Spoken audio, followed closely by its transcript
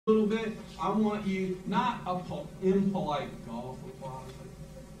little bit, I want you, not impolite golf applause,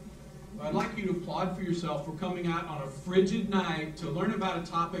 but I'd like you to applaud for yourself for coming out on a frigid night to learn about a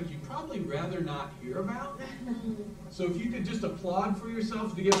topic you'd probably rather not hear about. So if you could just applaud for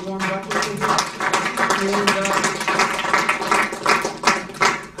yourself to get warmed up a little bit.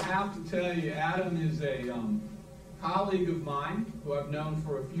 I have to tell you, Adam is a colleague of mine who I've known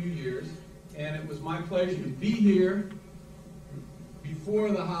for a few years, and it was my pleasure to be here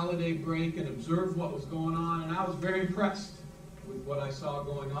before the holiday break and observe what was going on, and I was very impressed with what I saw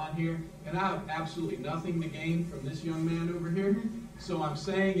going on here, and I have absolutely nothing to gain from this young man over here, so I'm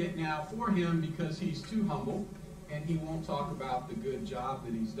saying it now for him because he's too humble, and he won't talk about the good job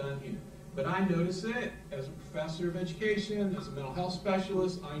that he's done here. But I notice it as a professor of education, as a mental health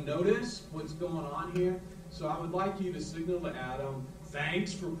specialist, I notice what's going on here, so I would like you to signal to Adam,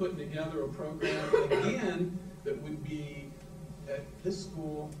 thanks for putting together a program, again, that would be at this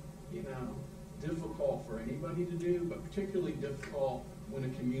school, difficult for anybody to do, but particularly difficult when a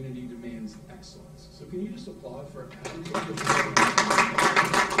community demands excellence. So can you just applaud for Adam? The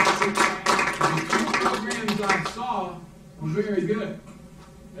two programs I saw were very good.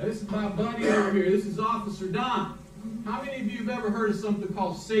 Now, this is my buddy over here. This is Officer Don. How many of you have ever heard of something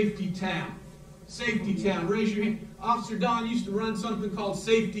called Safety Town? Safety Town. Raise your hand. Officer Don used to run something called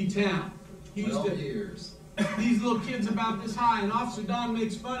Safety Town. He used to years. These little kids about this high, and Officer Don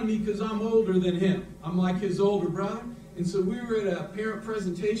makes fun of me because I'm older than him. I'm like his older brother. And so we were at a parent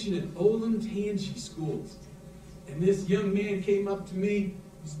presentation at Olentangy Schools. And this young man came up to me,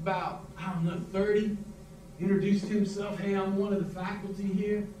 he's about, 30, introduced himself. Hey, I'm one of the faculty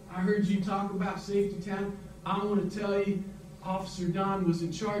here. I heard you talk about Safety Town. I want to tell you, Officer Don was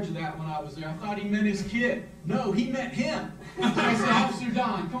in charge of that when I was there. I thought he meant his kid. No, he meant him. So I said, Officer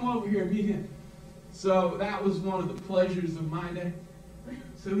Don, come over here, meet him. So that was one of the pleasures of my day.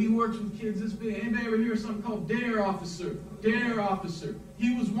 So he works with kids this big. Anybody ever hear something called Dare Officer? Dare Officer.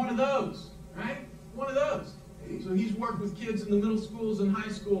 He was one of those, right? One of those. So he's worked with kids in the middle schools and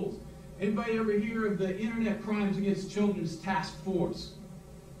high schools. Anybody ever hear of the Internet Crimes Against Children's Task Force?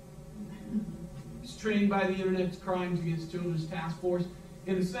 He's trained by the Internet Crimes Against Children's Task Force.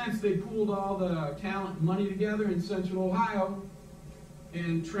 In a sense, they pooled all the talent and money together in Central Ohio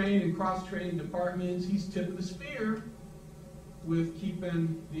and trained and cross-trained departments. He's tip of the spear with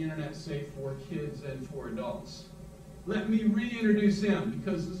keeping the internet safe for kids and for adults. Let me reintroduce him,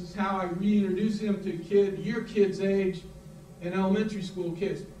 because this is how I reintroduce him to your kid's age and elementary school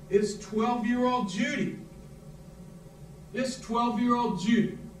kids. It's 12-year-old Judy. It's 12-year-old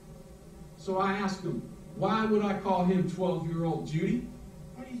Judy. So I asked him, why would I call him 12-year-old Judy?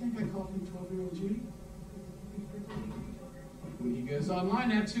 Why do you think I called him 12-year-old Judy? When he goes online,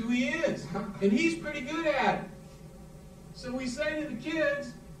 that's who he is. And he's pretty good at it. So we say to the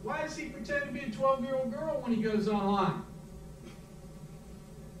kids, why does he pretend to be a 12-year-old girl when he goes online?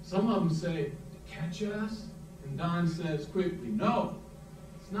 Some of them say, to catch us. And Don says quickly, no,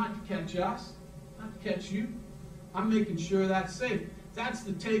 it's not to catch us, not to catch you. I'm making sure that's safe. That's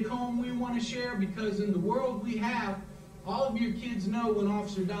the take-home we want to share, because in the world we have, all of your kids know when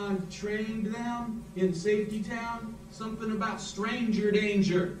Officer Don trained them in Safety Town, something about stranger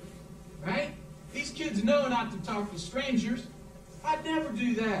danger, right? These kids know not to talk to strangers. I'd never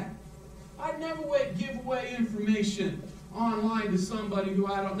do that. I'd never give away information online to somebody who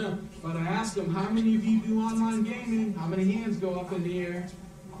I don't know. But I ask them, how many of you do online gaming? How many hands go up in the air?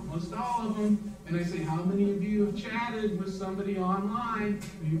 Almost all of them. And I say, how many of you have chatted with somebody online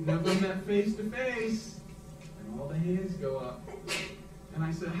who you've never met face to face? And all the hands go up. And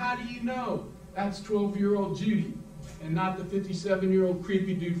I said, how do you know that's 12-year-old Judy and not the 57-year-old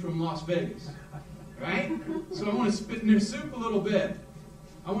creepy dude from Las Vegas? Right? So I want to spit in their soup a little bit.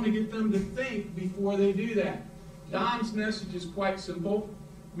 I want to get them to think before they do that. Don's message is quite simple.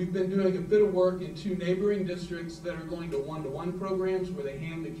 We've been doing a bit of work in 2 neighboring districts that are going to one-to-one programs where they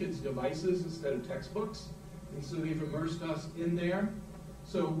hand the kids devices instead of textbooks. And so they've immersed us in there.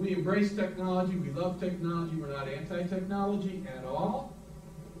 So we embrace technology. We love technology. We're not anti-technology at all.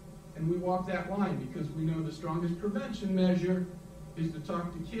 And we walk that line because we know the strongest prevention measure is to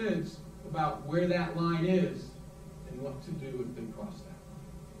talk to kids about where that line is and what to do if they cross that line.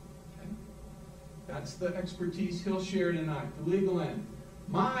 Okay? That's the expertise he'll share tonight, the legal end.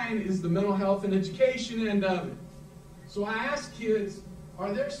 Mine is the mental health and education end of it. So I ask kids,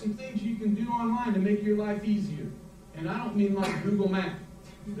 are there some things you can do online to make your life easier? And I don't mean like Google Maps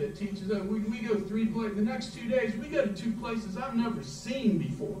that teaches us. We go 3 places. The next 2 days, we go to 2 places I've never seen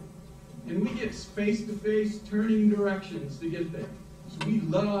before. And we get face-to-face turning directions to get there. So we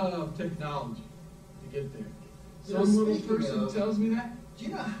love technology to get there. Some little person tells me that. Do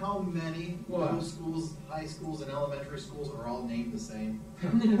you know how many What? middle schools, high schools, and elementary schools are all named the same?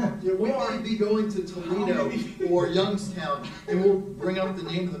 Yeah, we may be going to Toledo or Youngstown, and we'll bring up the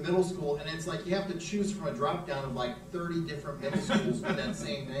name of the middle school, and it's like you have to choose from a drop-down of like 30 different middle schools with that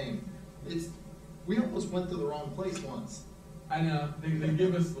same name. We almost went to the wrong place once. I know. They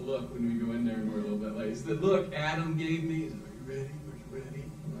give us the look when we go in there and we're a little bit late. It's the look Adam gave me. He's like, are you ready? Are you ready?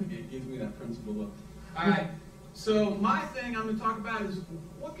 Like, it gives me that principal look. All right. So my thing I'm going to talk about is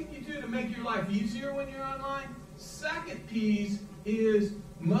what can you do to make your life easier when you're online? Second piece is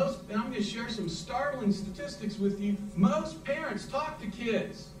and I'm going to share some startling statistics with you. Most parents talk to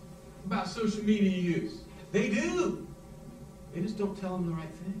kids about social media use. They do. They just don't tell them the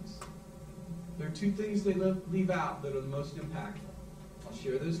right things. There are two things they leave out that are the most impactful. I'll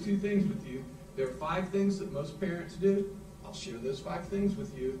share those two things with you. There are 5 things that most parents do. I'll share those 5 things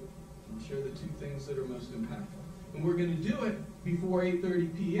with you. I'll share the 2 things that are most impactful. And we're going to do it before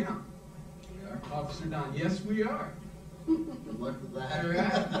 8:30 p.m. We are. Officer Don, yes, we are. Good luck with that. All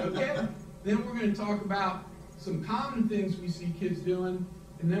right, okay. Then we're going to talk about some common things we see kids doing,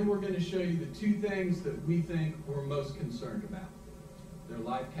 and then we're going to show you the 2 things that we think we're most concerned about. They're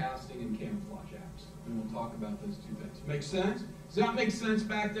live casting and camouflage apps. And we'll talk about those 2 things. Make sense? Does that make sense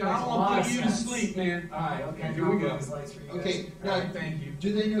back there? I don't want to put you to sleep, man. All right, okay, here we go. Okay, All right, thank you.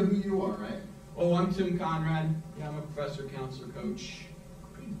 Do they know who you are, right? Oh, I'm Tim Conrad. Yeah, I'm a professor, counselor, coach.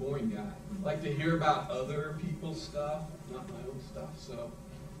 Pretty boring guy. Like to hear about other people's stuff, not my own stuff. So,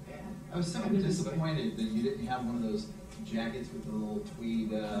 yeah. I was so disappointed that you didn't have one of those jackets with the little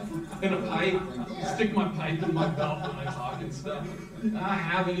tweed. And a pipe. Yeah. Stick my pipe in my belt when I talk and stuff. I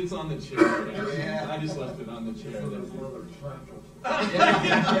have it. It's on the chair. Yeah. I just left it on the chair.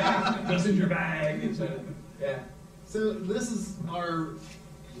 Yeah. Messenger bag. Yeah. So this is our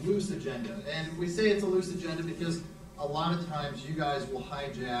loose agenda, and we say it's a loose agenda because a lot of times you guys will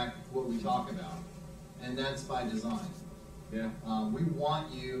hijack what we talk about, and that's by design. Yeah. We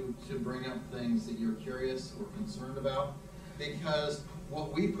want you to bring up things that you're curious or concerned about, because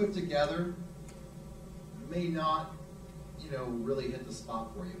what we put together may not, really hit the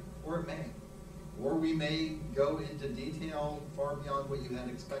spot for you, or it may. Or we may go into detail far beyond what you had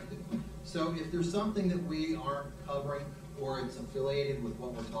expected. So if there's something that we aren't covering, or it's affiliated with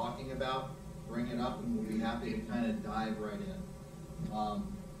what we're talking about, bring it up and we'll be happy to kind of dive right in.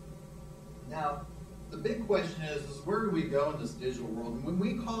 Now, the big question is where do we go in this digital world? And when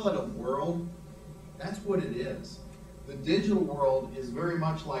we call it a world, that's what it is. The digital world is very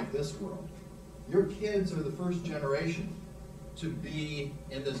much like this world. Your kids are the first generation to be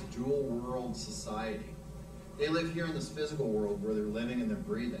in this dual world society. They live here in this physical world where they're living and they're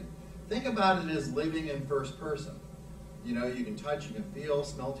breathing. Think about it as living in first person. You can touch, you can feel,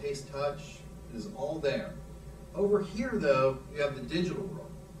 smell, taste, touch. It is all there. Over here, though, you have the digital world.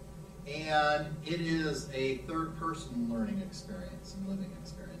 And it is a third-person learning experience and living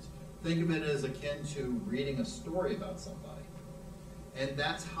experience. Think of it as akin to reading a story about somebody. And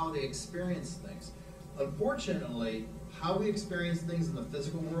that's how they experience things. Unfortunately, how we experience things in the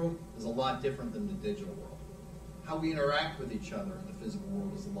physical world is a lot different than the digital world. How we interact with each other in the physical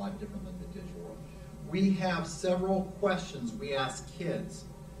world is a lot different than the digital world. We have several questions we ask kids.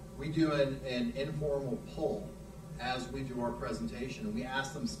 We do an informal poll as we do our presentation, and we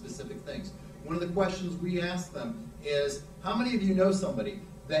ask them specific things. One of the questions we ask them is, how many of you know somebody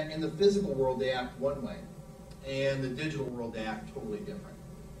that in the physical world they act one way, and the digital world they act totally different?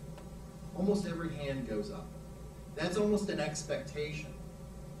 Almost every hand goes up. That's almost an expectation.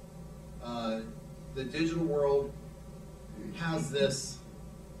 The digital world has this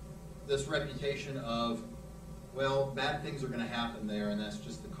reputation of, well, bad things are going to happen there, and that's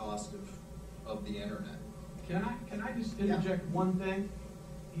just the cost of the internet. Can I just interject one thing?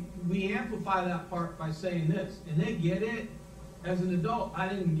 We amplify that part by saying this, and they get it. As an adult, I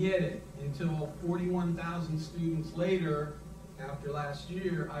didn't get it until 41,000 students later, after last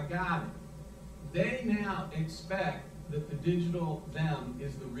year, I got it. They now expect that the digital them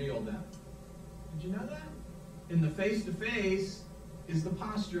is the real them. Did you know that? And the face-to-face is the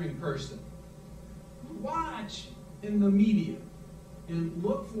posturing person. Watch in the media and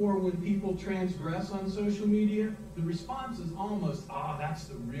look for when people transgress on social media, the response is almost, that's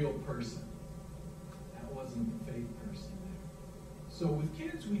the real person. That wasn't the fake person there. So with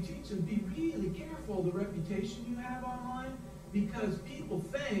kids, we teach them, be really careful the reputation you have online, because people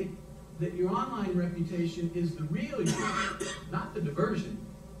think that your online reputation is the real you, not the diversion.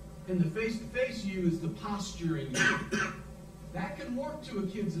 And the face-to-face you is the posturing you. That can work to a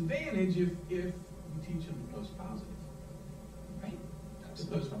kid's advantage if you teach them to post positive. Right?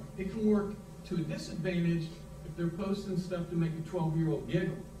 It can work to a disadvantage if they're posting stuff to make a 12-year-old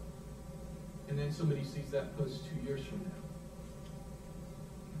giggle, and then somebody sees that post 2 years from now.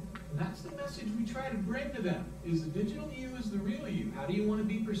 And that's the message we try to bring to them, is the digital you is the real you. How do you want to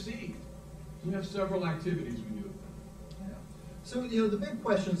be perceived? We have several activities we do with them. Yeah. So, the big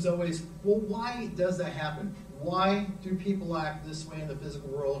question is always, well, why does that happen? Why do people act this way in the physical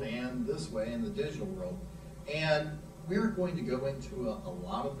world and this way in the digital world? And we aren't going to go into a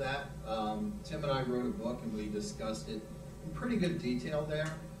lot of that. Tim and I wrote a book and we discussed it in pretty good detail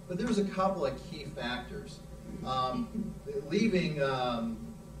there. But there's a couple of key factors. Leaving,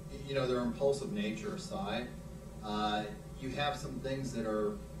 their impulsive nature aside, you have some things that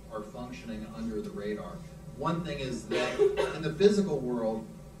are functioning under the radar. One thing is that in the physical world,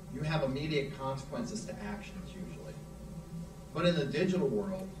 you have immediate consequences to actions usually. But in the digital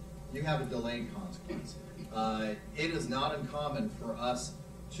world, you have a delayed consequence. It is not uncommon for us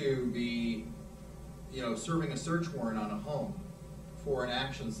to be, serving a search warrant on a home for an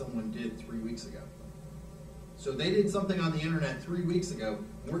action someone did 3 weeks ago. So they did something on the internet 3 weeks ago,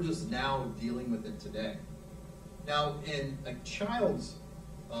 and we're just now dealing with it today. Now, in a child's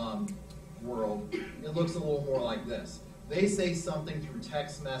world, it looks a little more like this. They say something through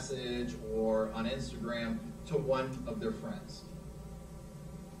text message or on Instagram to one of their friends.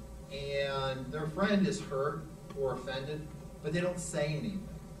 And their friend is hurt or offended, but they don't say anything.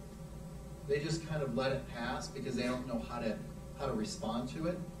 They just kind of let it pass because they don't know how to respond to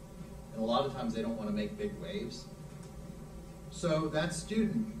it. And a lot of times they don't want to make big waves. So that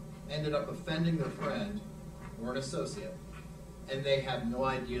student ended up offending their friend or an associate, and they have no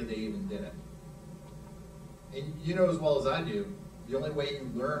idea they even did it. And you know as well as I do, the only way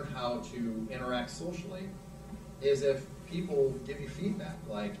you learn how to interact socially is if people give you feedback,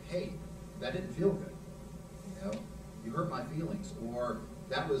 like, hey, that didn't feel good. You hurt my feelings, or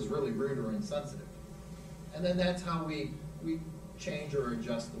that was really rude or insensitive. And then that's how we change or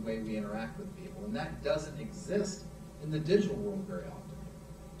adjust the way we interact with people. And that doesn't exist in the digital world very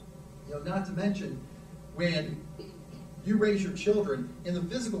often. Not to mention, when you raise your children, in the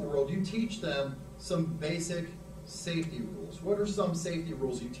physical world, you teach them some basic safety rules. What are some safety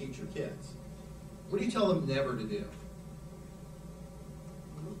rules you teach your kids? What do you tell them never to do?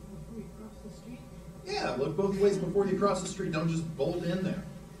 Before you cross the street. Yeah, look both ways before you cross the street. Don't just bolt in there.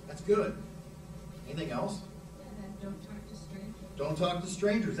 That's good. Anything else? Yeah, don't talk to strangers. Don't talk to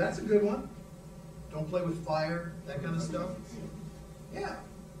strangers. That's a good one. Don't play with fire, that kind of stuff. Yeah,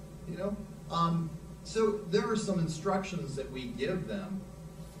 So there are some instructions that we give them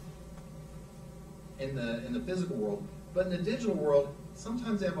in the physical world, but in the digital world,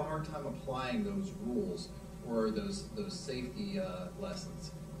 sometimes they have a hard time applying those rules or those safety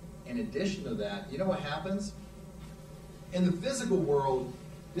lessons. In addition to that, you know what happens? In the physical world,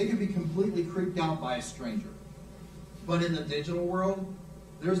 they can be completely creeped out by a stranger. But in the digital world,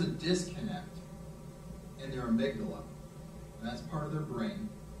 there's a disconnect in their amygdala. And that's part of their brain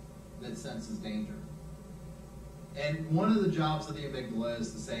that senses danger. And one of the jobs of the amygdala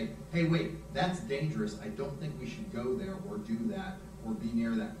is to say, hey, wait, that's dangerous. I don't think we should go there or do that or be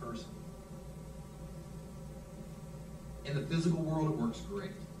near that person. In the physical world, it works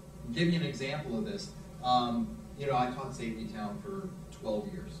great. I'll give you an example of this. I taught Safety Town for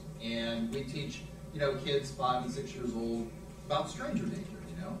 12 years. And we teach, kids 5 and 6 years old about stranger danger,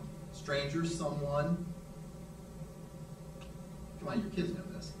 Strangers, someone. Come on, your kids know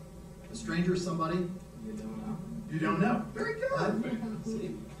this. A stranger is somebody You don't know. you don't know. Very good.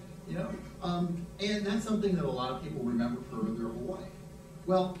 See, and that's something that a lot of people remember for their whole life.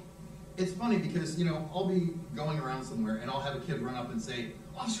 Well, it's funny because I'll be going around somewhere and I'll have a kid run up and say,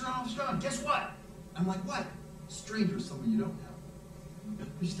 "Officer on, guess what?" I'm like, "What?" Stranger, someone you don't know.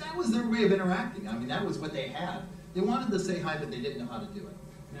 Because that was their way of interacting. I mean, that was what they had. They wanted to say hi, but they didn't know how to do it.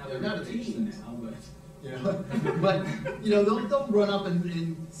 Now they're not a teen now, but But they'll run up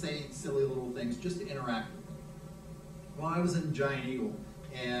and say silly little things just to interact with them. Well, I was in Giant Eagle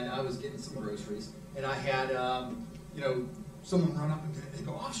and I was getting some groceries, and I had someone run up and they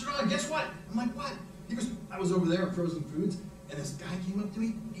go, "Officer, guess what?" I'm like, "What?" He goes, "I was over there at Frozen Foods, and this guy came up to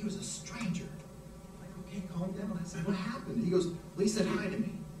me. He was a stranger." I'm like, "Okay, calm down." I said, "What happened?" He goes, "Well, he said hi to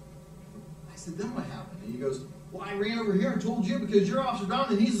me." I said, "Then what happened?" And he goes, "Well, I ran over here and told you because you're Officer Don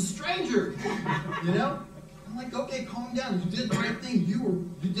and he's a stranger." I'm like, "Okay, calm down. You did the right thing. You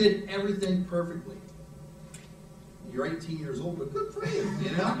did everything perfectly. You're 18 years old, but good for you,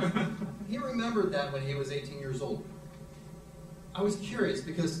 He remembered that when he was 18 years old. I was curious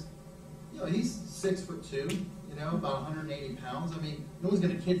because, he's 6'2", about 180 pounds. I mean, no one's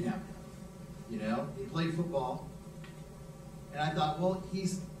going to kidnap him. He played football. And I thought, well,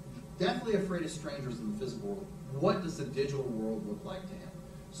 he's definitely afraid of strangers in the physical world. What does the digital world look like to him?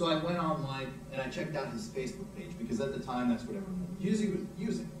 So I went online and I checked out his Facebook page because at the time that's what everyone was using.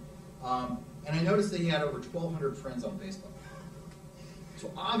 And I noticed that he had over 1,200 friends on Facebook.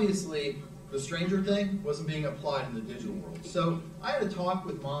 So obviously, the stranger thing wasn't being applied in the digital world. So I had a talk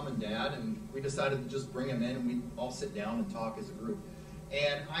with Mom and Dad, and we decided to just bring him in and we'd all sit down and talk as a group.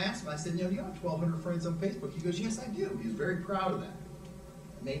 And I asked him, I said, you have 1,200 friends on Facebook? He goes, yes, I do. He was very proud of that.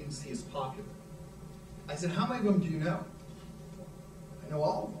 It made him see as popular. I said, how many of them do you know? I know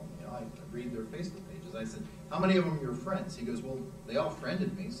all of them. I read their Facebook pages. I said, how many of them are your friends? He goes, well, they all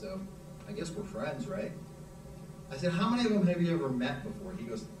friended me, so I guess we're friends, right? I said, how many of them have you ever met before? He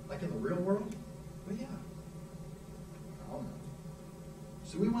goes, like in the real world? Well, yeah. I don't know.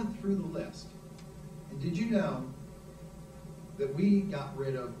 So we went through the list. And did you know that we got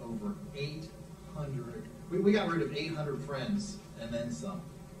rid of over 800, we got rid of 800 friends and then some.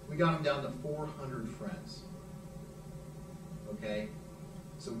 We got them down to 400 friends. Okay?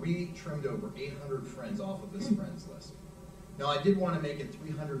 So we trimmed over 800 friends off of this friends list. Now, I did want to make it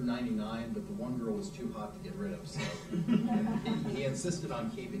 399, but the one girl was too hot to get rid of, so he insisted on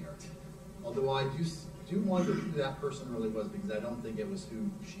keeping her. Although I do wonder who that person really was, because I don't think it was who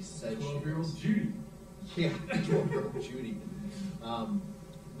she said she was. 12-year-old Judy. Yeah, 12-year-old Judy.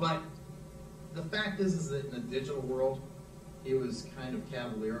 But the fact is that in the digital world, he was kind of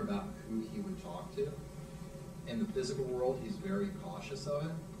cavalier about who he would talk to. In the physical world, he's very cautious of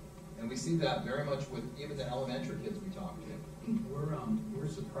it. And we see that very much with even the elementary kids we talk to. We're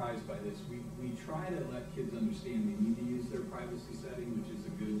surprised by this. We try to let kids understand they need to use their privacy setting, which is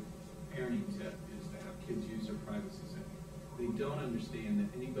a good parenting tip, is to have kids use their privacy setting. They don't understand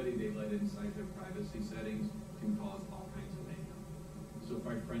that anybody they let inside their privacy settings can cause all kinds of mayhem. So if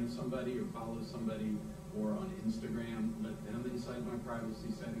I friend somebody or follow somebody or on Instagram, let them inside my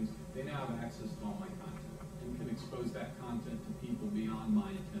privacy settings, they now have access to all my content and can expose that content to people beyond my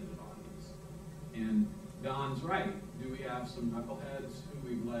intended audience. And Don's right. Do we have some knuckleheads who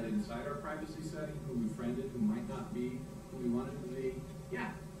we've let inside our privacy setting, who we friended, who might not be who we wanted to be? Yeah.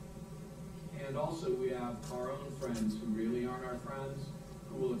 And also we have our own friends who really aren't our friends,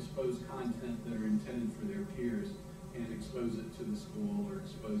 who will expose content that are intended for their peers and expose it to the school or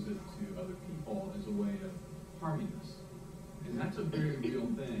expose it to other people as a way of harming us. And that's a very real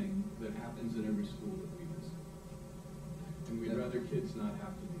thing that happens in every school that we visit. And we'd rather kids not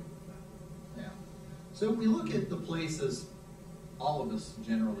have to deal with that. Yeah. So we look at the places all of us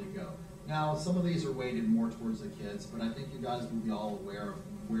generally go. Now, some of these are weighted more towards the kids, but I think you guys will be all aware of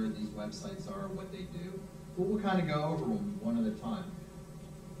where these websites are, what they do. But we'll kind of go over them one at a time.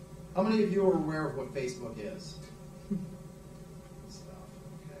 How many of you are aware of what Facebook is? Stuff.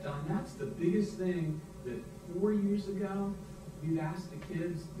 Okay. Don, that's the biggest thing that 4 years ago, we'd ask the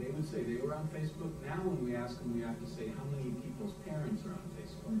kids, they would say they were on Facebook. Now when we ask them, we have to say how many people's parents are on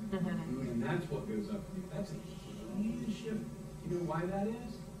Facebook. And that's what goes up. That's a huge shift. You know why that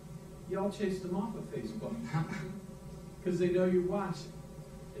is? Y'all chased them off of Facebook. Because they know you're watching.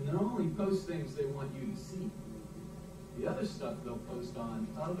 And they'll only post things they want you to see. The other stuff they'll post on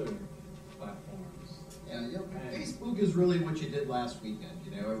other platforms. Yeah, Facebook is really what you did last weekend.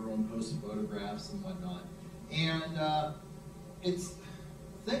 You know, everyone posts photographs and whatnot. And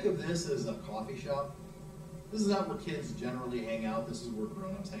think of this as a coffee shop. This is not where kids generally hang out. This is where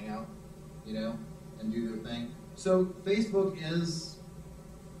grown-ups hang out, you know, and do their thing. So Facebook is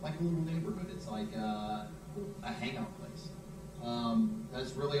like a little neighborhood. It's like a hangout place.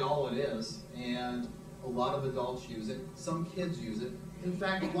 That's really all it is. And a lot of adults use it. Some kids use it. In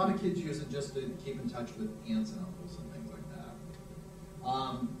fact, a lot of kids use it just to keep in touch with aunts and uncles and things like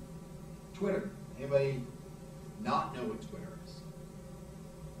that. Twitter. Anybody not know what Twitter is?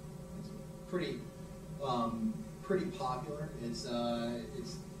 It's pretty popular. It's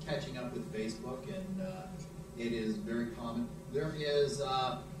catching up with Facebook, and it is very common. There is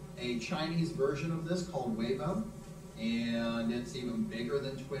a Chinese version of this called Weibo, and it's even bigger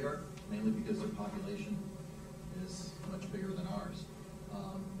than Twitter, mainly because their population is much bigger than ours.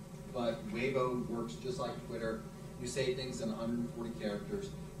 But Weibo works just like Twitter. You say things in 140 characters,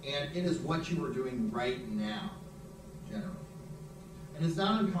 and it is what you are doing right now, generally. And it's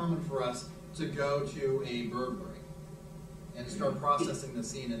not uncommon for us to go to a burglary and start processing the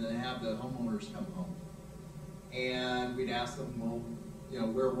scene, and then have the homeowners come home. And we'd ask them, well, you know,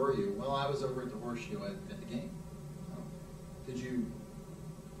 where were you? Well, I was over at the Horseshoe at the game. Oh. Did you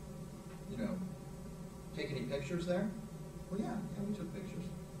take any pictures there? Well, yeah, we took pictures.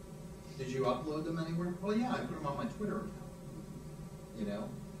 Did you upload them anywhere? Well, yeah, I put them on my Twitter account. You know?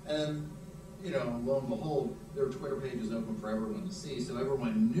 And you know, lo and behold, their Twitter page is open for everyone to see, so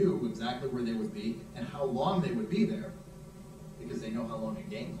everyone knew exactly where they would be and how long they would be there, because they know how long a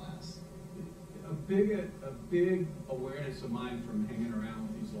game lasts. A big awareness of mine from hanging around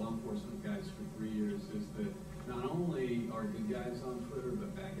with these law enforcement guys for 3 years is that not only are good guys on Twitter,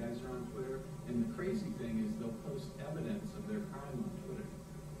 but bad guys are on Twitter. And the crazy thing is they'll post evidence of their crime on Twitter.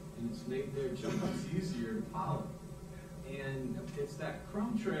 And it's made their jobs easier to follow. And it's that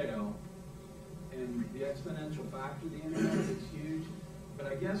crumb trail and the exponential factor of the internet is huge. But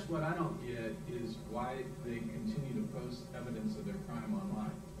I guess what I don't get is why they continue to post evidence of their crime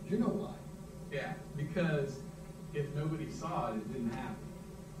online. You know why? Yeah, because if nobody saw it, it didn't happen.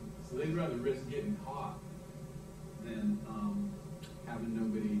 So they'd rather risk getting caught than having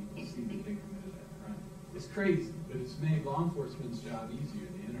nobody see that they committed that crime. It's crazy, but it's made law enforcement's job easier,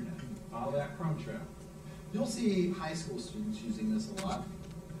 the internet. Follow that crumb trail. You'll see high school students using this a lot.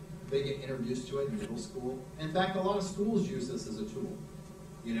 They get introduced to it in middle school. In fact, a lot of schools use this as a tool.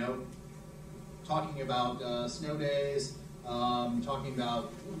 You know, talking about snow days, talking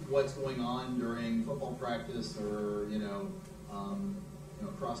about what's going on during football practice or,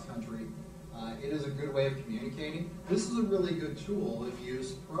 cross country. It is a good way of communicating. This is a really good tool if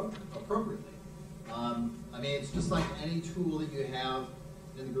used appropriately. It's just like any tool that you have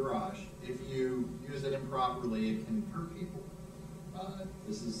in the garage. If you use it improperly, it can hurt people.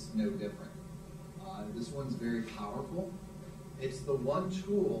 This is no different. This one's very powerful. It's the one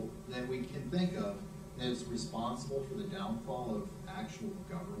tool that we can think of that's responsible for the downfall of actual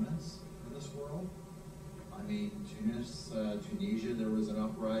governments in this world. Tunisia, there was an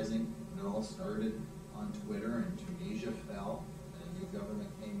uprising, and it all started on Twitter, and Tunisia fell, and a new government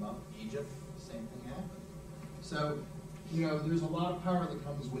came up. Egypt, same thing happened. So, there's a lot of power that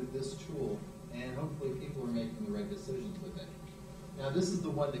comes with this tool, and hopefully people are making the right decisions with it. Now, this is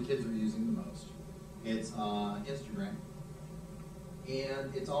the one that kids are using the most. It's Instagram,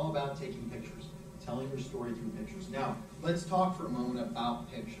 and it's all about taking pictures, telling your story through pictures. Now, let's talk for a moment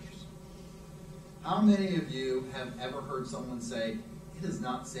about pictures. How many of you have ever heard someone say, it is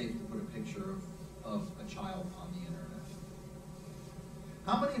not safe to put a picture of a child on the internet?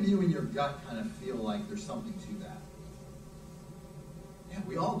 How many of you in your gut kind of feel like there's something to that? Yeah,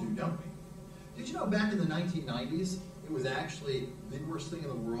 we all do, don't we? Did you know back in the 1990s, it was actually the worst thing in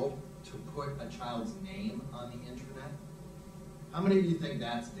the world to put a child's name on the internet? How many of you think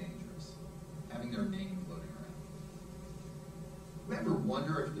that's dangerous, having their name floating around? You ever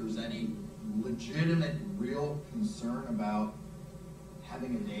wonder if there's any legitimate, real concern about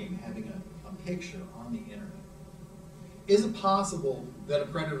having a name, having a picture on the internet? Is it possible that a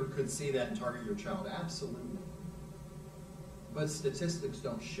predator could see that and target your child? Absolutely. But statistics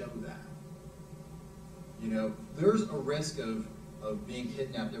don't show that. There's a risk of being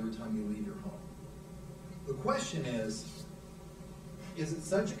kidnapped every time you leave your home. The question is it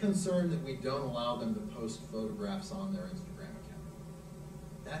such a concern that we don't allow them to post photographs on their Instagram account?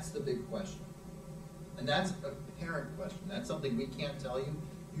 That's the big question. And that's a parent question. That's something we can't tell you.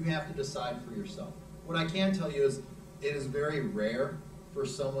 You have to decide for yourself. What I can tell you is it is very rare for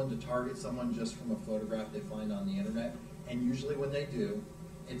someone to target someone just from a photograph they find on the internet. And usually when they do,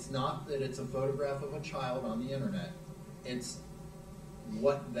 it's not that it's a photograph of a child on the internet. It's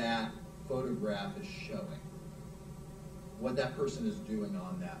what that photograph is showing, what that person is doing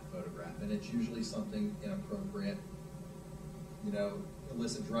on that photograph. And it's usually something inappropriate,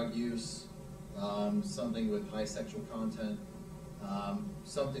 illicit drug use, something with high sexual content,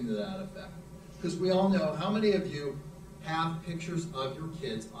 something to that effect. Because we all know, how many of you have pictures of your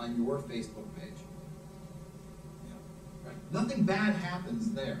kids on your Facebook page? Yeah, right? Nothing bad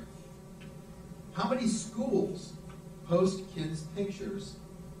happens there. How many schools post kids' pictures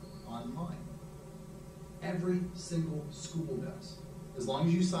online? Every single school does. As long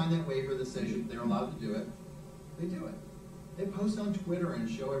as you sign that waiver that says they're allowed to do it, they do it. They post on Twitter and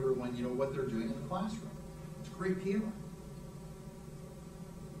show everyone, what they're doing in the classroom. It's great PR.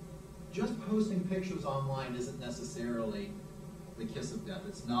 Just posting pictures online isn't necessarily the kiss of death.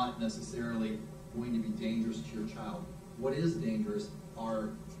 It's not necessarily going to be dangerous to your child. What is dangerous are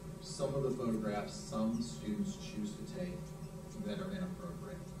some of the photographs some students choose to take that are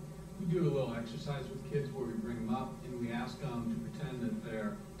inappropriate. We do a little exercise with kids where we bring them up and we ask them to pretend that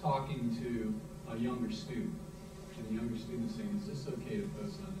they're talking to a younger student. And the younger student is saying, is this okay to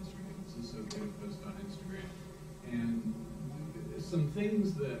post on Instagram? Is this okay to post on Instagram? And some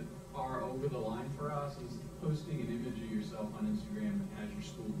things that are over the line for us is posting an image of yourself on Instagram that has your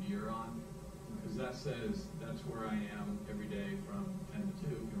school gear on, because that says that's where I am every day from 10 to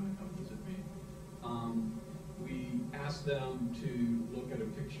 2 if you want to come visit me. We ask them to look at a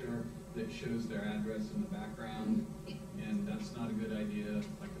picture that shows their address in the background, and that's not a good idea,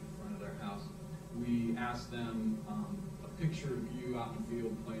 like in front of their house. We ask them a picture of you out in the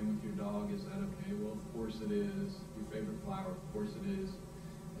field playing with your dog. Is that okay? Well, of course it is. Your favorite flower? Of course it is.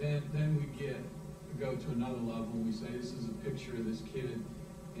 Then we go to another level and we say, this is a picture of this kid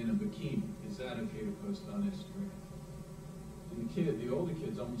in a bikini. Is that okay to post on Instagram? And the older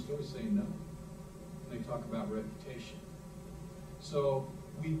kids almost always say no. And they talk about reputation. So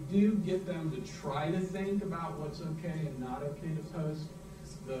we do get them to try to think about what's okay and not okay to post.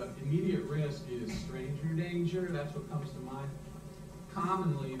 The immediate risk is stranger danger. That's what comes to mind.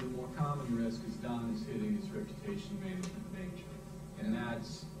 Commonly, the more common risk, as Don is hitting, is reputation management danger. And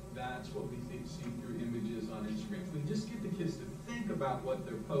that's what we see through images on Instagram. If we just get the kids to think about what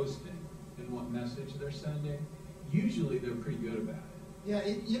they're posting and what message they're sending, usually they're pretty good about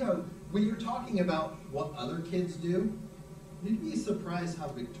it. Yeah, when you're talking about what other kids do, you'd be surprised how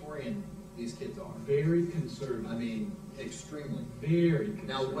Victorian these kids are. Very conservative. I mean, extremely. Very conservative.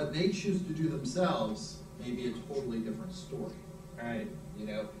 Now, what they choose to do themselves may be a totally different story. Right.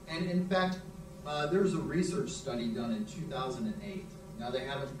 And in fact, there's a research study done in 2008. Now, they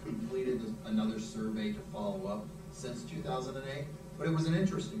haven't completed another survey to follow up since 2008, but it was an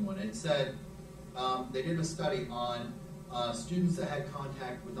interesting one. It said they did a study on students that had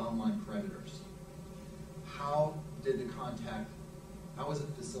contact with online predators. How was it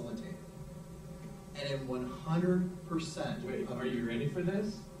facilitated? And in 100% Wait, are you ready for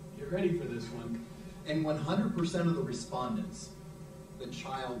this? You're ready for this one. In 100% of the respondents, the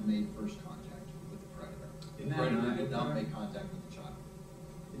child made first contact with the predator. Isn't The that an predator did not eye-opener? make contact with the child.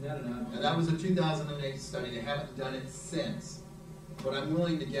 Isn't that an Now, that was a 2008 study. They haven't done it since. But I'm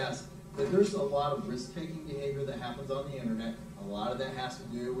willing to guess that there's a lot of risk-taking behavior that happens on the internet. A lot of that has to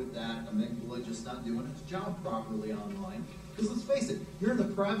do with that amygdala just not doing its job properly online. Because let's face it, you're in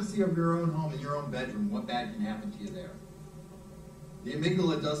the privacy of your own home, in your own bedroom. What bad can happen to you there? The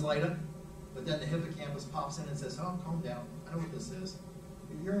amygdala does light up, but then the hippocampus pops in and says, oh, calm down. I know what this is.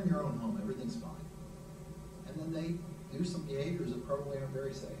 You're in your own home. Everything's fine. And then they do some behaviors that probably aren't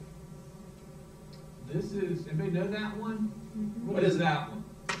very safe. This is, anybody know that one? Mhm. What is that one?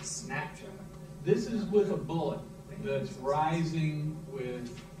 Snapchat. This is with a bullet that's rising with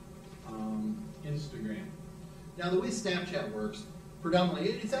Instagram. Now, the way Snapchat works,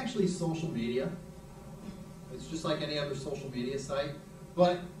 predominantly, it's actually social media. It's just like any other social media site.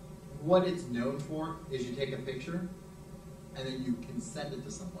 But what it's known for is you take a picture, and then you can send it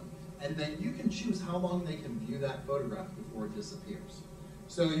to someone. And then you can choose how long they can view that photograph before it disappears.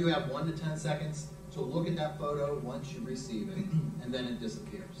 So you have 1 to 10 seconds to look at that photo once you receive it, and then it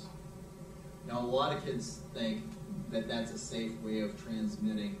disappears. Now, a lot of kids think that that's a safe way of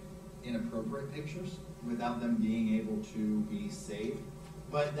transmitting inappropriate pictures without them being able to be saved.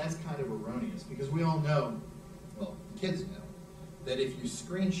 But that's kind of erroneous, because we all know, well, kids know, that if you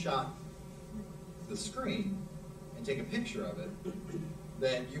screenshot the screen and take a picture of it,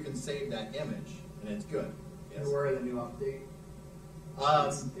 that you can save that image, and it's good. You aware of the new update?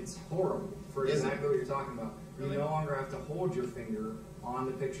 It's horrible for Is it? exactly what you're talking about. Really? You no longer have to hold your finger on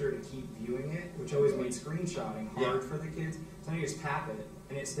the picture to keep viewing it, which always made screenshotting hard Yeah. for the kids. So now you just tap it,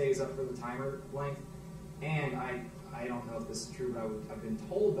 and it stays up for the timer length. And I don't know if this is true, but I've been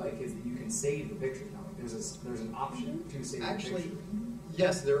told by kids that you can save the picture now. There's an option to save Actually, the picture.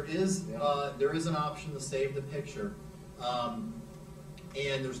 yes, there is Yeah. an option to save the picture,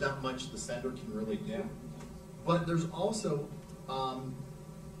 and there's not much the sender can really do. Yeah. But there's also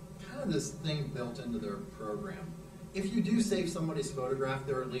kind of this thing built into their program. If you do save somebody's photograph,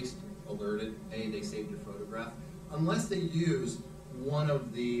 they're at least alerted, hey, they saved your photograph, unless they use one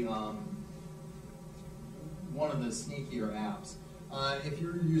of the sneakier apps. If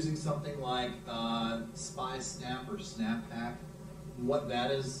you're using something like Spy Snap or SnapHack, what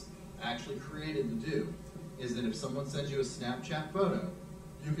that is actually created to do is that if someone sends you a Snapchat photo,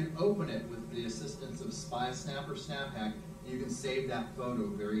 you can open it with the assistance of Spy Snap or SnapHack. You can save that photo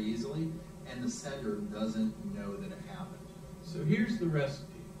very easily, and the sender doesn't know that it happened. So here's the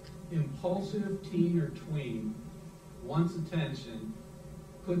recipe. Impulsive teen or tween wants attention,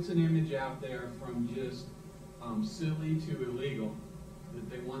 puts an image out there from just silly to illegal that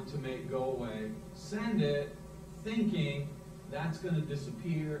they want to make go away, send it thinking that's going to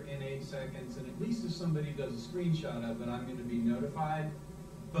disappear in 8 seconds, and at least if somebody does a screenshot of it, I'm going to be notified,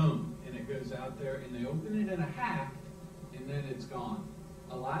 boom, and it goes out there, and they open it in a hack, and then it's gone.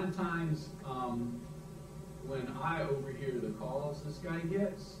 A lot of times, when I overhear the calls this guy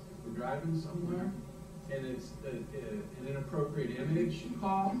gets, if we're driving somewhere, and it's an inappropriate image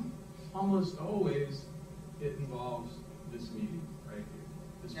call, almost always it involves this meeting right here,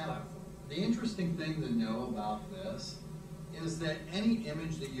 this Yeah. platform. the interesting thing to know about this is that any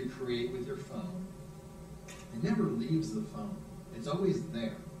image that you create with your phone, it never leaves the phone. It's always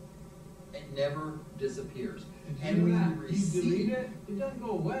there. It never disappears. And when you receive delete it, it doesn't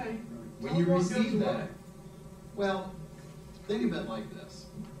go away. When Tell you them what receive goes that, away. well, think of it like this.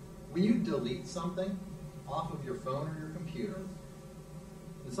 When you delete something off of your phone or your computer,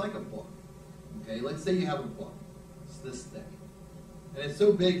 it's like a book. Okay, let's say you have a book. It's this thick. And it's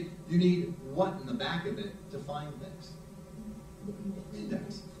so big, you need what in the back of it to find things?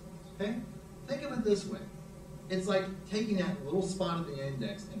 Index. Okay? Think of it this way. It's like taking that little spot of the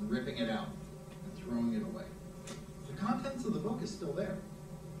index and ripping it out and throwing it away. The contents of the book is still there.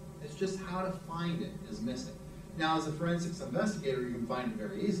 It's just how to find it is missing. Now, as a forensics investigator, you can find it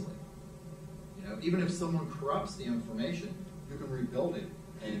very easily. You know, even if someone corrupts the information, you can rebuild it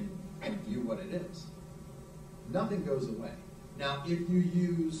and view what it is. Nothing goes away. Now, if you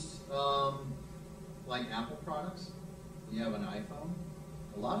use like Apple products, you have an iPhone,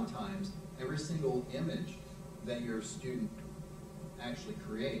 a lot of times every single image that your student actually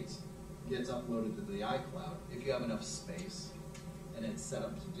creates gets uploaded to the iCloud if you have enough space and it's set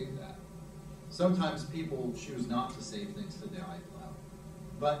up to do that. Sometimes people choose not to save things to their iCloud,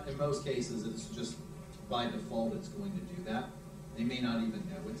 but in most cases it's just by default it's going to do that. They may not even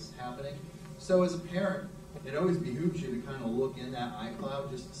know it's happening. So as a parent, it always behooves you to kind of look in that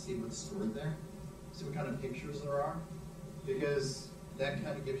iCloud just to see what's stored there, see what kind of pictures there are, because that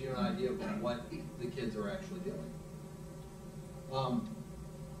kind of gives you an idea of what the kids are actually doing.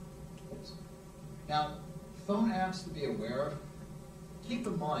 Now, phone apps to be aware of, keep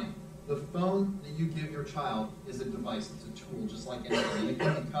in mind, the phone that you give your child is a device, it's a tool, just like anything, and it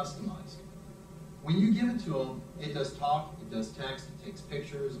can be customized. When you give it to them, it does talk, it does text, it takes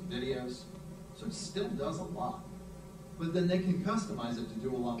pictures, videos, so it still does a lot. But then they can customize it to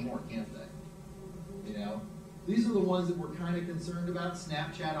do a lot more, can't they? You know? These are the ones that we're kind of concerned about.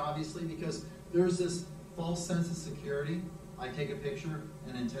 Snapchat, obviously, because there's this false sense of security. I take a picture,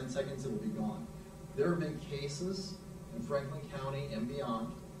 and in 10 seconds it will be gone. There have been cases in Franklin County and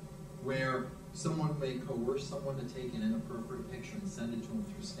beyond where someone may coerce someone to take an inappropriate picture and send it to them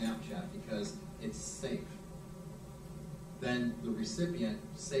through Snapchat because it's safe. Then the recipient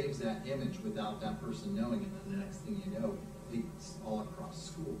saves that image without that person knowing, and then the next thing you know, it's all across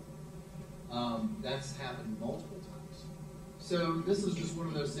school. That's happened multiple times. So this is just one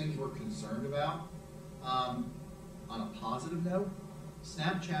of those things we're concerned about. On a positive note,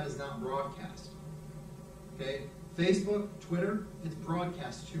 Snapchat is not broadcast. Okay? Facebook, Twitter, it's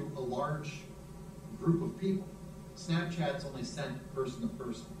broadcast to a large group of people. Snapchat's only sent person to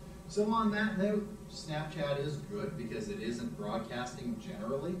person. So on that note, Snapchat is good because it isn't broadcasting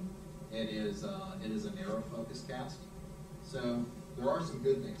generally. It is a narrow focus cast. So there are some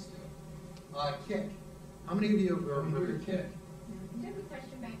good things to it. Kik. How many of you have ever heard of Kik? I have a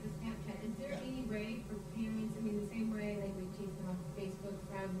question back to Snapchat. Is there any way for parents, I mean, the same way like we chase them off Facebook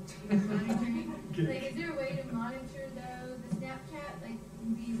from monitoring, like is there a way to monitor the Snapchat, like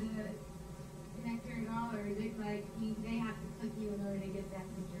via connector at all, or is it like they have to click you in order to get that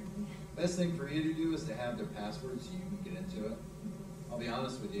picture? Best thing for you to do is to have their password so you can get into it. I'll be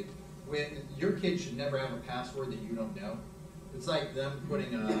honest with you. Your kid should never have a password that you don't know. It's like them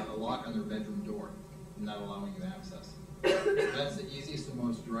putting a lock on their bedroom door and not allowing you access. That's the easiest and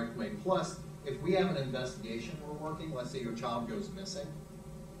most direct way. Plus, if we have an investigation we're working, let's say your child goes missing,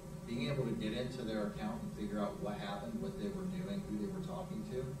 being able to get into their account and figure out what happened, what they were doing, who they were talking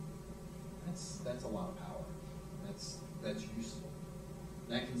to, that's a lot of power. That's useful.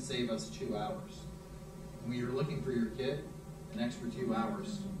 That can save us 2 hours. When you're looking for your kid, an extra 2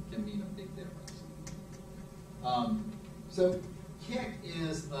 hours can mean a big difference. So Kik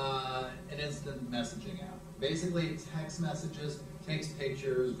is an instant messaging app. Basically, it's text messages, takes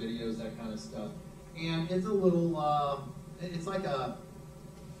pictures, videos, that kind of stuff. And it's a little, it's like a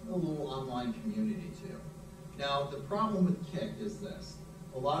little online community too. Now, the problem with Kik is this.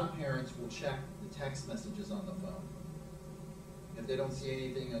 A lot of parents will check the text messages on the phone. If they don't see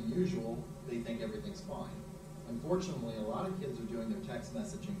anything unusual, they think everything's fine. Unfortunately, a lot of kids are doing their text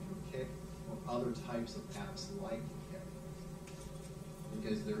messaging through Kik or other types of apps like Kik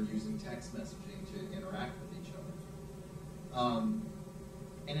because they're using text messaging to interact with each other.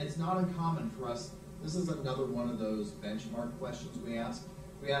 And it's not uncommon for us. This is another one of those benchmark questions we ask.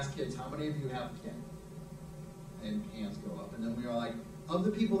 We ask kids, how many of you have Kik? And hands go up. And then we are like, of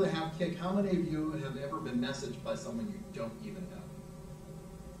the people that have Kik, how many of you have ever been messaged by someone you don't even know?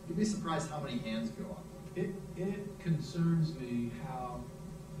 You'd be surprised how many hands go up. It concerns me how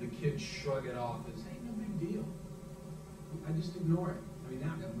the kids shrug it off as, hey, no big deal. I just ignore it. I I mean,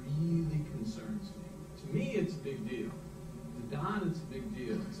 that really concerns me. To me, it's a big deal. To Don, it's a big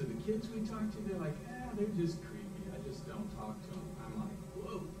deal. To the kids we talk to, they're like, they're just creepy. I just don't talk to them. I'm like,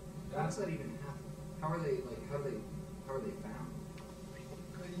 whoa. How does that even happen? How are they found?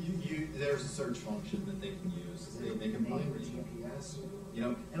 There's a search function that they can use. They can name find or it. GPS. You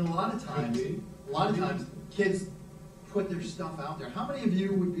know, and a lot of times, kids put their stuff out there. How many of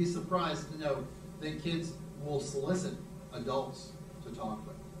you would be surprised to know that kids will solicit adults to talk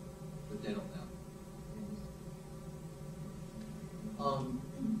with, but they don't know?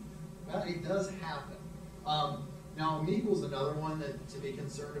 Well, it does happen. Now, Omegle another one that to be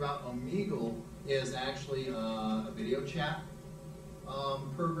concerned about. Omegle is actually a video chat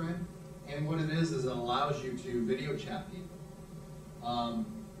program, and what it is it allows you to video chat people.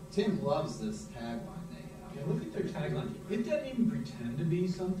 Tim loves this tagline they have. Yeah, look at their tagline. It doesn't even pretend to be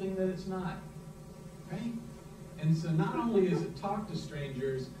something that it's not, right? And so not only is it talk to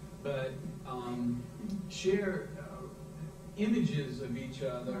strangers, but share images of each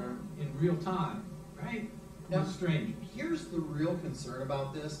other in real time, right? Now, With strangers. Here's the real concern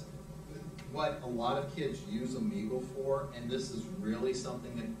about this. What a lot of kids use Omegle for, and this is really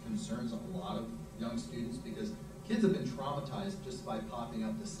something that concerns a lot of young students because kids have been traumatized just by popping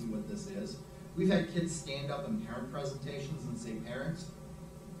up to see what this is. We've had kids stand up in parent presentations and say, parents,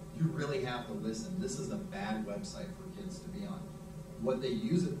 you really have to listen. This is a bad website for kids to be on. What they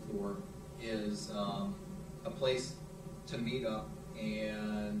use it for is a place to meet up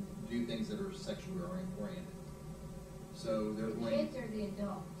and do things that are sexually oriented. So they're The kids or the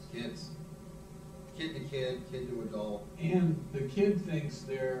adults? Kids. Kid to kid, kid to adult. And the kid thinks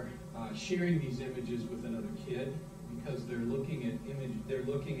they're sharing these images with another kid because they're looking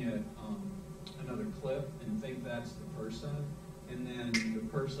at another clip and think that's the person, and then the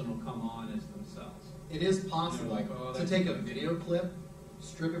person will come on as themselves. It is possible Like, oh, to that's take a good. video clip,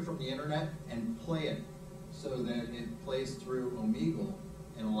 strip it from the internet, and play it so that it plays through Omegle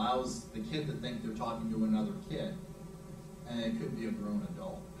and allows the kid to think they're talking to another kid. And it could be a grown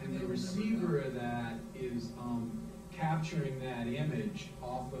adult. And They the would never receiver know. of that is capturing that image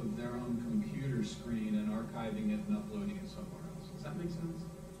off of their own computer screen and archiving it and uploading it somewhere else. Does that make sense?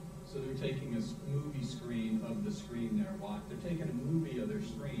 So they're taking a movie screen of the screen they're watching. They're taking a movie of their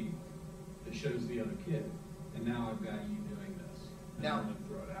screen that shows the other kid. And now I've got you doing this. And Now, I'm going to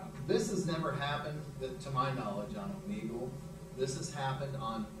throw it out. This has never happened, to my knowledge, on Omegle. This has happened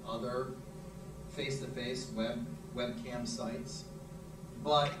on other face-to-face webcam sites.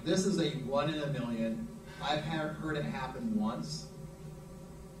 But this is a 1 in a million. I've heard it happen once.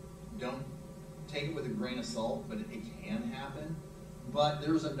 Don't take it with a grain of salt, but it can happen. But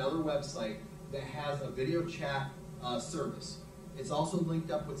there's another website that has a video chat service. It's also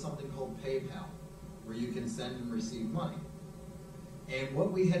linked up with something called PayPal, where you can send and receive money. And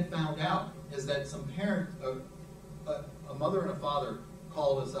what we had found out is that some parent, a mother and a father,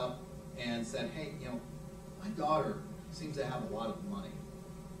 called us up and said, hey, my daughter seems to have a lot of money.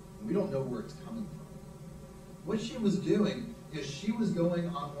 We don't know where it's coming from. What she was doing is she was going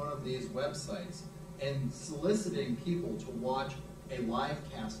on one of these websites and soliciting people to watch a live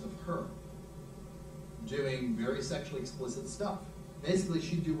cast of her doing very sexually explicit stuff. Basically,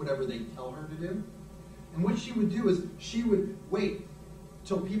 she'd do whatever they tell her to do. And what she would do is she would wait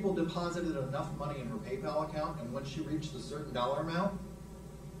till people deposited enough money in her PayPal account, and once she reached a certain dollar amount,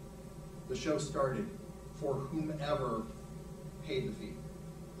 the show started for whomever paid the fee.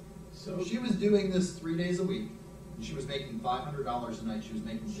 So She was doing this 3 days a week, and she was making $500 a night. She was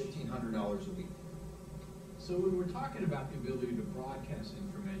making $1,500 a week. So when we're talking about the ability to broadcast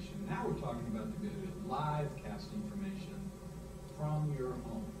information, now we're talking about the ability to live cast information from your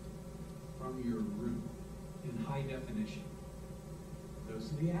home, from your room, in high definition.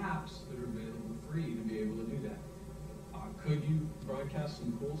 Those are the apps that are available free to be able to do that. Could you broadcast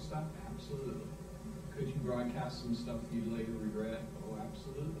some cool stuff? Absolutely. Could you broadcast some stuff you'd later regret? Oh,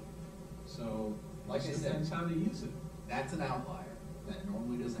 absolutely. So, Like I it said, depends how they use it. That's an outlier. That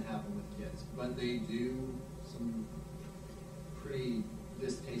normally doesn't happen with kids. But they do some pretty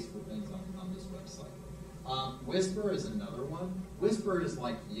distasteful things on this website. Whisper is another one. Whisper is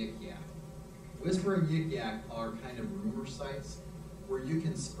like Yik Yak. Whisper and Yik Yak are kind of rumor sites where you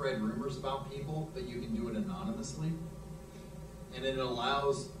can spread rumors about people, but you can do it anonymously. And it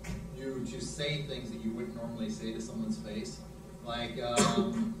allows you to say things that you wouldn't normally say to someone's face. Like,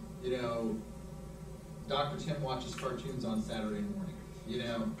 Dr. Tim watches cartoons on Saturday morning.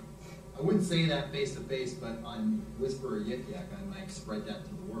 I wouldn't say that face to face, but on Whisper or Yik Yak, I might spread that to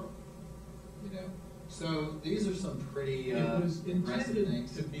the world. So these are some pretty It was impressive intended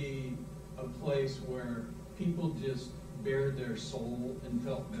things. to be a place where people just bared their soul and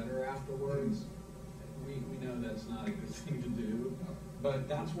felt better afterwards, we know that's not a good thing to do. But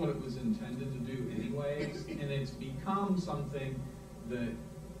that's what it was intended to do anyways, and it's become something that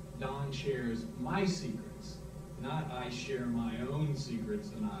Don shares my secrets, not I share my own secrets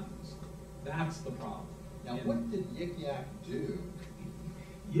anonymously. That's the problem. Now, And what did Yik Yak do?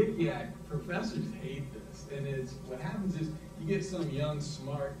 Yik Yak, professors hate this, and it's what happens is you get some young,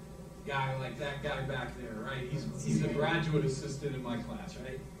 smart guy like that guy back there, right? He's a graduate assistant in my class,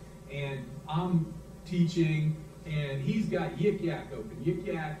 right? And I'm teaching, and he's got Yik Yak open. Yik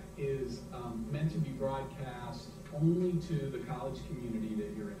Yak is meant to be broadcast only to the college community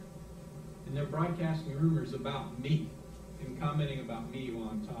that you're in. And they're broadcasting rumors about me and commenting about me while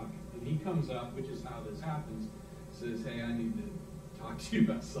I'm talking. And he comes up, which is how this happens, says, hey, I need to talk to you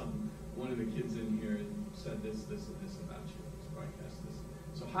about something. One of the kids in here said this, this, and this about you. Let's broadcast this.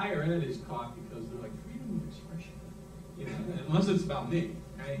 So higher ed is caught because they're like, freedom of expression. You know, unless it's about me,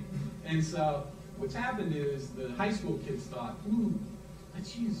 right? And so what's happened is the high school kids thought, ooh,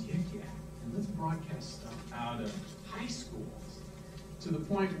 let's use Yik Yak and let's broadcast stuff out of high schools, to the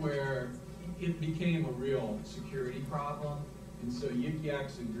point where it became a real security problem. And so Yik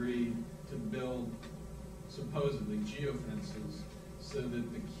Yak's agreed to build supposedly geofences so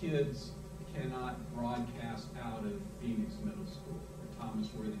that the kids cannot broadcast out of Phoenix Middle School or Thomas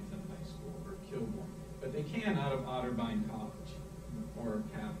Worthington High School or Kilbourne, but they can out of Otterbein College or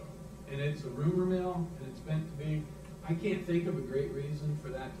Cabot. And it's a rumor mill, and it's meant to be. I can't think of a great reason for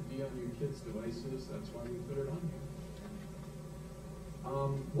that to be on your kids' devices. That's why we put it on here.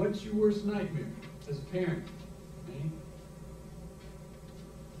 What's your worst nightmare as a parent?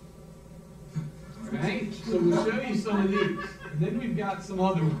 Right? So we'll show you some of these, and then we've got some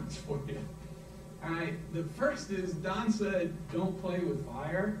other ones for you. All right, the first is Don said, don't play with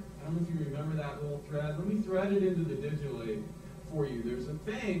fire. I don't know if you remember that little thread. Let me thread it into the digital aid for you. There's a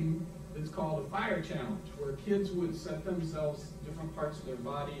thing that's called a fire challenge, where kids would set themselves different parts of their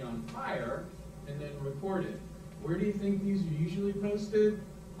body on fire and then record it. Where do you think these are usually posted?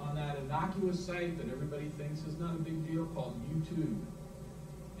 On that innocuous site that everybody thinks is not a big deal called YouTube.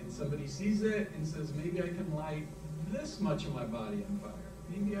 And somebody sees it and says, maybe I can light this much of my body on fire.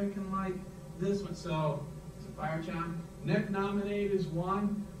 Maybe I can light this one. So it's a fire challenge. Neck Nominate is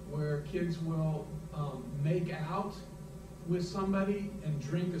one where kids will make out with somebody and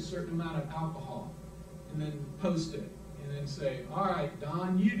drink a certain amount of alcohol and then post it and then say, all right,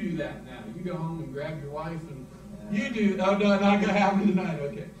 Don, you do that now. You go home and grab your wife and you do. Oh, no, not going to happen tonight.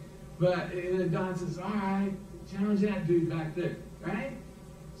 Okay. But and then Don says, all right, challenge that dude back there, right?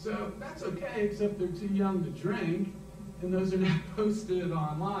 So that's okay, except they're too young to drink, and those are not posted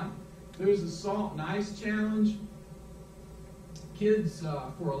online. There's a salt and ice challenge. Kids,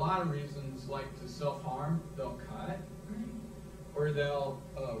 for a lot of reasons, like to self-harm. They'll cut, right? Or they'll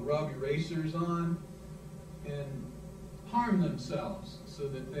rub erasers on and harm themselves so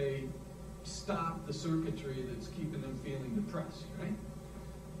that they stop the circuitry that's keeping them feeling depressed, right?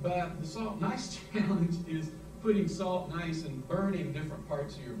 But the salt and ice challenge is putting salt and ice and burning different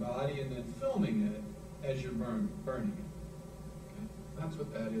parts of your body and then filming it as you're burning it. Okay? That's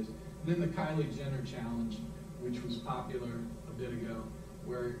what that is. And then the Kylie Jenner challenge, which was popular a bit ago,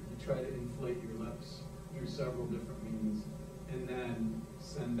 where you try to inflate your lips through several different means and then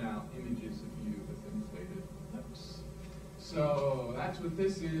send out images of you with inflated lips. So that's what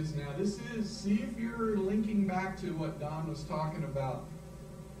this is. Now this is, see if you're linking back to what Don was talking about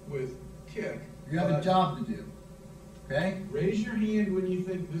with Kik. You have a job to do, okay? Raise your hand when you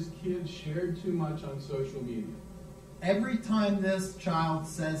think this kid shared too much on social media. Every time this child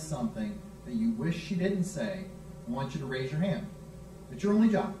says something that you wish she didn't say, I want you to raise your hand. It's your only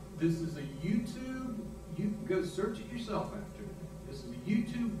job. This is a YouTube, you go search it yourself after. This is a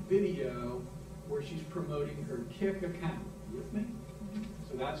YouTube video where she's promoting her Kik account. You with me?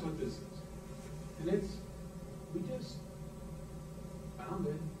 So that's what this is. And it's, we just found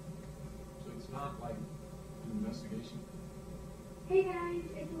it. So it's not like an investigation. Hey guys,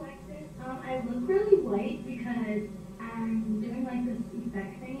 it's Alexis. I look really white because I'm doing like this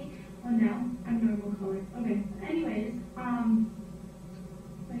effect thingy. Oh no, I'm normal color. Okay. Anyways, like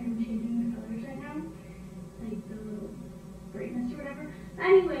I'm changing the colors right now, like the little brightness or whatever.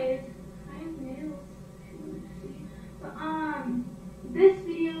 Anyways, I have nails. But this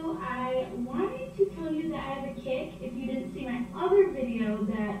video I wanted to tell you that I have a Kik. If you didn't see my other video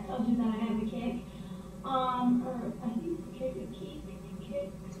that tells you that I have a Kik, or I think it's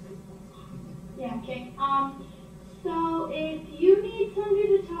Kik. Yeah, Kik. So if you need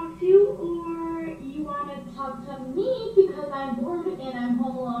somebody to talk to, or you want to talk to me because I'm bored and I'm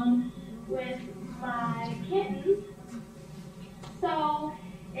home alone with my kittens,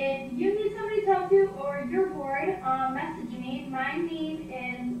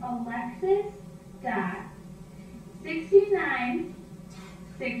 69.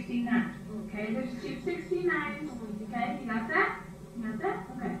 Okay, there's two 69s. Okay, you got that? You got that?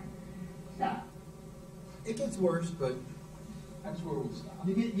 Okay. So, It gets worse, but That's where we'll stop.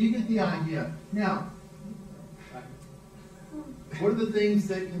 you get the idea. Now, what are the things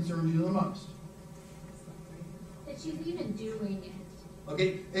that concern you the most? That she's even doing it.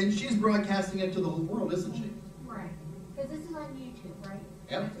 Okay, and she's broadcasting it to the whole world, isn't she? Right. Because this is on YouTube, right?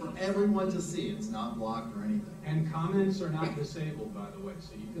 For everyone to see. It's not blocked or anything. And comments are not disabled, by the way,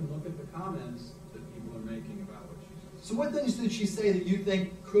 so you can look at the comments that people are making about what she says. So what things did she say that you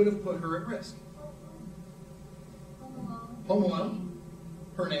think could have put her at risk? Home Alone. Home Alone?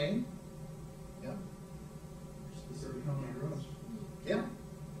 Her name? Yeah. Specific home address. Yeah.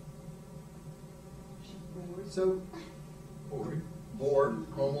 So, Bored. bored,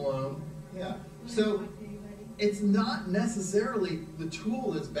 Home Alone. Yeah. So, it's not necessarily the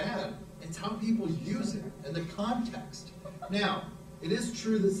tool that's bad. It's how people use it and the context. Now, it is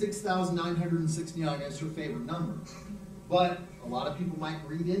true that 6,969 is her favorite number, but a lot of people might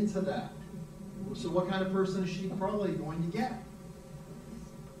read into that. So what kind of person is she probably going to get?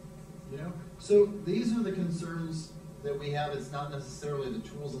 You know? So these are the concerns that we have. It's not necessarily the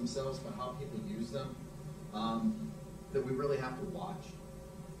tools themselves, but how people use them that we really have to watch.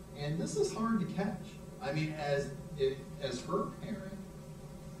 And this is hard to catch. I mean, as her parent,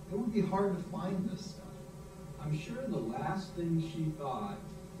 it would be hard to find this stuff. I'm sure the last thing she thought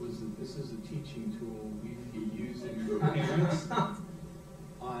was that this is a teaching tool we could be using for parents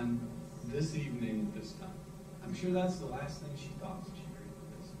on this evening at this time. I'm sure that's the last thing she thought when she created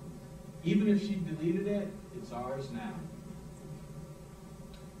this. Even if she deleted it, it's ours now.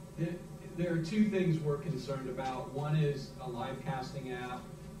 There are two things we're concerned about. One is a live casting app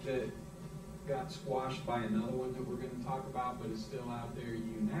that got squashed by another one that we're going to talk about, but is still out there.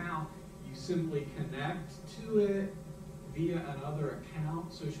 You simply connect to it via another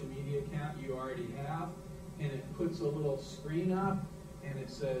account, social media account you already have, and it puts a little screen up, and it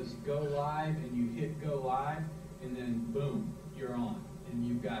says go live, and you hit go live, and then boom, you're on. And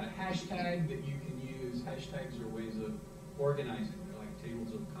you've got a hashtag that you can use. Hashtags are ways of organizing. They're like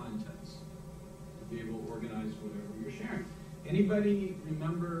tables of contents to be able to organize whatever you're sharing. Anybody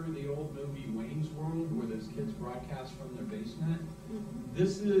remember the old movie Wayne's World where those kids broadcast from their basement? Mm-hmm.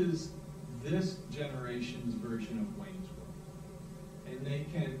 This is this generation's version of Wayne's World. And they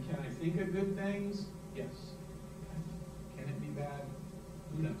can I think of good things? Yes. Can it be bad?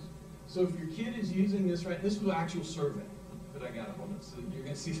 Who knows? So if your kid is using this, right, this was an actual survey that I got a hold of, so you're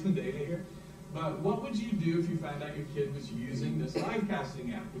going to see some data here. But what would you do if you found out your kid was using this live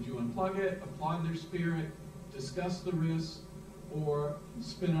casting app? Would you unplug it, applaud their spirit, discuss the risks, or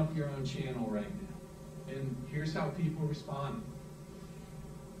spin up your own channel right now? And here's how people respond.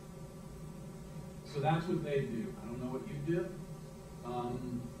 So that's what they do. I don't know what you do. I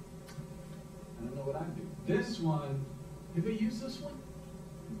don't know what I do. This one, have they used this one?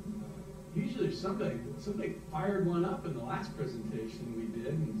 Usually somebody fired one up in the last presentation we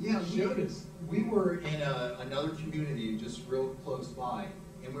did and showed us. We were in another community just real close by,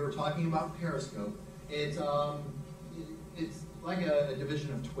 and we were talking about Periscope. It's like a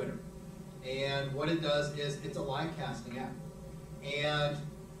division of Twitter. And what it does is it's a live casting app. And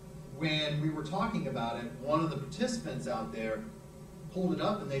when we were talking about it, one of the participants out there pulled it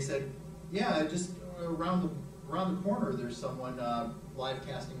up and they said, yeah, just around the corner there's someone live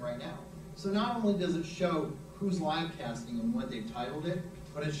casting right now. So not only does it show who's live casting and what they've titled it,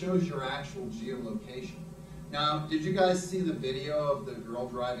 but it shows your actual geolocation. Now, did you guys see the video of the girl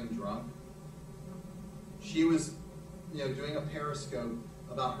driving drunk? She was doing a Periscope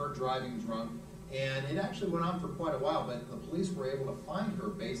about her driving drunk, and it actually went on for quite a while, but the police were able to find her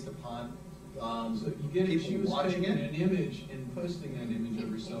based upon so you get it, she people was watching taking it. an image and posting that image of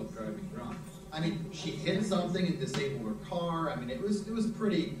herself driving drunk. I mean, she hit something and disabled her car. I mean, it was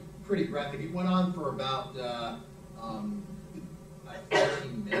pretty graphic. It went on for about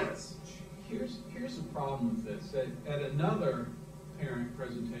 15 minutes. Here's the problem with this. At another parent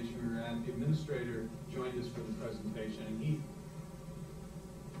presentation we were at, the administrator joined us for the presentation, and he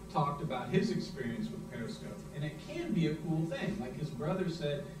talked about his experience with Periscope. And it can be a cool thing. Like his brother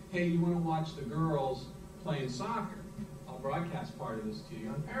said, hey, you want to watch the girls playing soccer? I'll broadcast part of this to you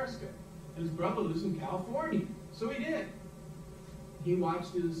on Periscope. And his brother lives in California, so he did. He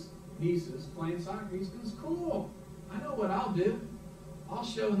watched his nieces playing soccer. He goes, cool, I know what I'll do. I'll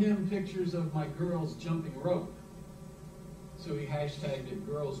show him pictures of my girls jumping rope. So he hashtagged it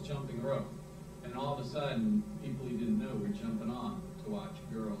girls jumping rope. And all of a sudden, people he didn't know were jumping on to watch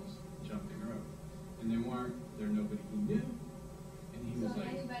girls jumping rope. And there nobody he knew. And he was So like,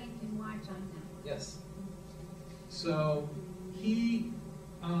 anybody can watch on that one. Yes. So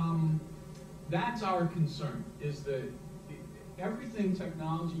that's our concern, is that everything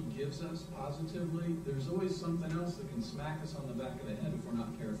technology gives us positively, there's always something else that can smack us on the back of the head if we're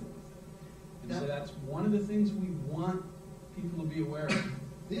not careful with it. And so that's one of the things we want people to be aware of.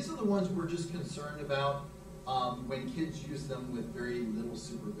 These are the ones we're just concerned about when kids use them with very little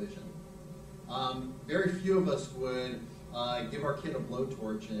supervision. Very few of us would give our kid a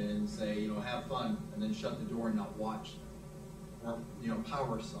blowtorch and say, have fun, and then shut the door and not watch them. Or,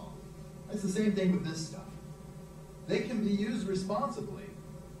 power saw. It's the same thing with this stuff. They can be used responsibly,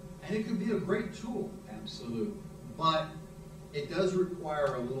 and it could be a great tool. Absolutely. But it does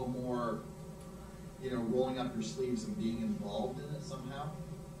require a little more, rolling up your sleeves and being involved in it somehow.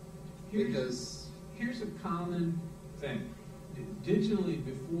 Here's a common thing. Digitally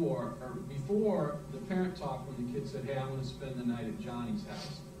before the parent talk, when the kid said, hey, I want to spend the night at Johnny's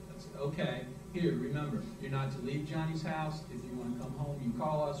house. That's okay. Here, remember, you're not to leave Johnny's house. If you want to come home, you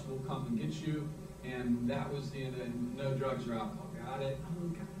call us. We'll come and get you. And that was the end of it. No drugs or alcohol. Got it?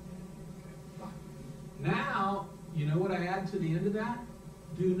 Okay. Fine. Now, you know what I add to the end of that?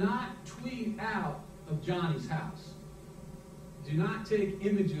 Do not tweet out of Johnny's house. Do not take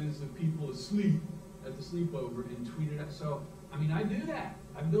images of people asleep at the sleepover and tweet it out. So, I do that.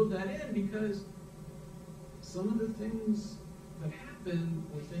 I build that in because some of the things that happen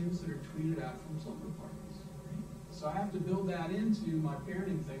were things that are tweeted out from slumber parties. Right? So I have to build that into my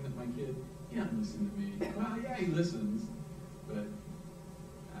parenting thing that my kid, he doesn't listen to me. Well, yeah, he listens, but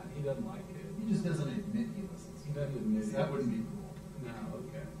he doesn't like it. He just doesn't admit he listens. He doesn't admit it. That wouldn't be cool. No,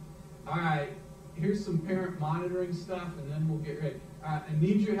 okay. All right, here's some parent monitoring stuff, and then we'll get ready. I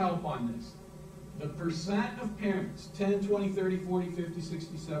need your help on this. The percent of parents, 10, 20, 30, 40, 50,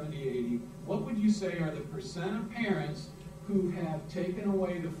 60, 70, 80, what would you say are the percent of parents who have taken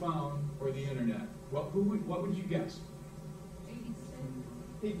away the phone or the internet? What would you guess?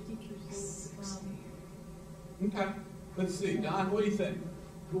 50%. Okay, let's see. Don, what do you think?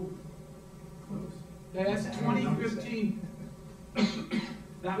 Cool. Close. Yeah, that's 2015.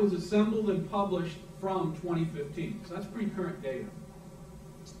 That was assembled and published from 2015. So that's pretty current data.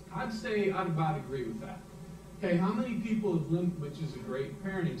 I'd say I'd about agree with that. Okay, how many people have which is a great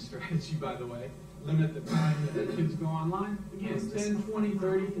parenting strategy, by the way, limit the time that the kids go online? Again, 10, 20,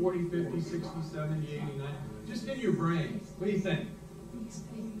 30, 40, 50, 60, 70, 80, 90. Just in your brain. What do you think?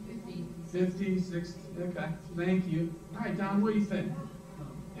 50, 60, okay, thank you. All right, Don, what do you think?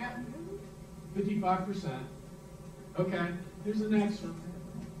 Yeah, 55%. Okay, here's the next one.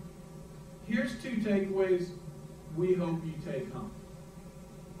 Here's 2 takeaways we hope you take home.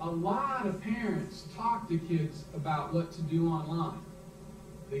 A lot of parents talk to kids about what to do online.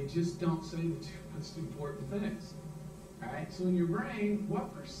 They just don't say the 2 most important things. All right, so in your brain,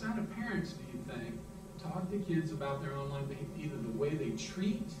 what percent of parents do you think talk to kids about their online behavior, either the way they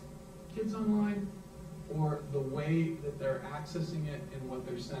treat kids online or the way that they're accessing it and what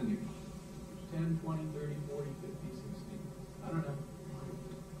they're sending? 10, 20, 30, 40, 50, 60. I don't know.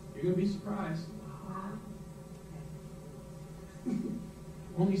 You're going to be surprised.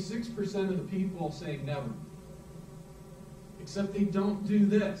 Only 6% of the people say never. Except they don't do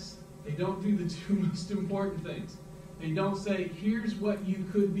this. They don't do the 2 most important things. They don't say, here's what you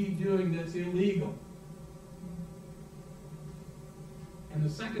could be doing that's illegal. And the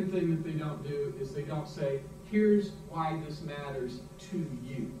second thing that they don't do is they don't say, here's why this matters to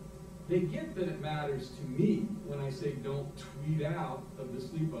you. They get that it matters to me when I say don't tweet out of the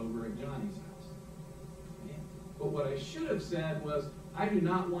sleepover at Johnny's house. But what I should have said was, I do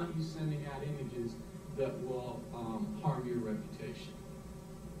not want you sending out images that will harm your reputation.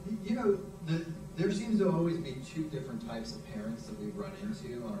 There seems to always be 2 different types of parents that we run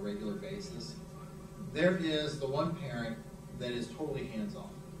into on a regular basis. There is the one parent that is totally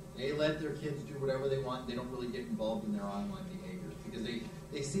hands-off. They let their kids do whatever they want. They don't really get involved in their online behaviors because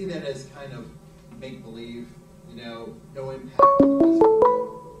they see that as kind of make-believe, no impact on the physical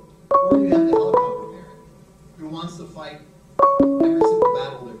world. Or you have the helicopter parent who wants to fight every single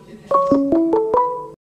battle their kid has.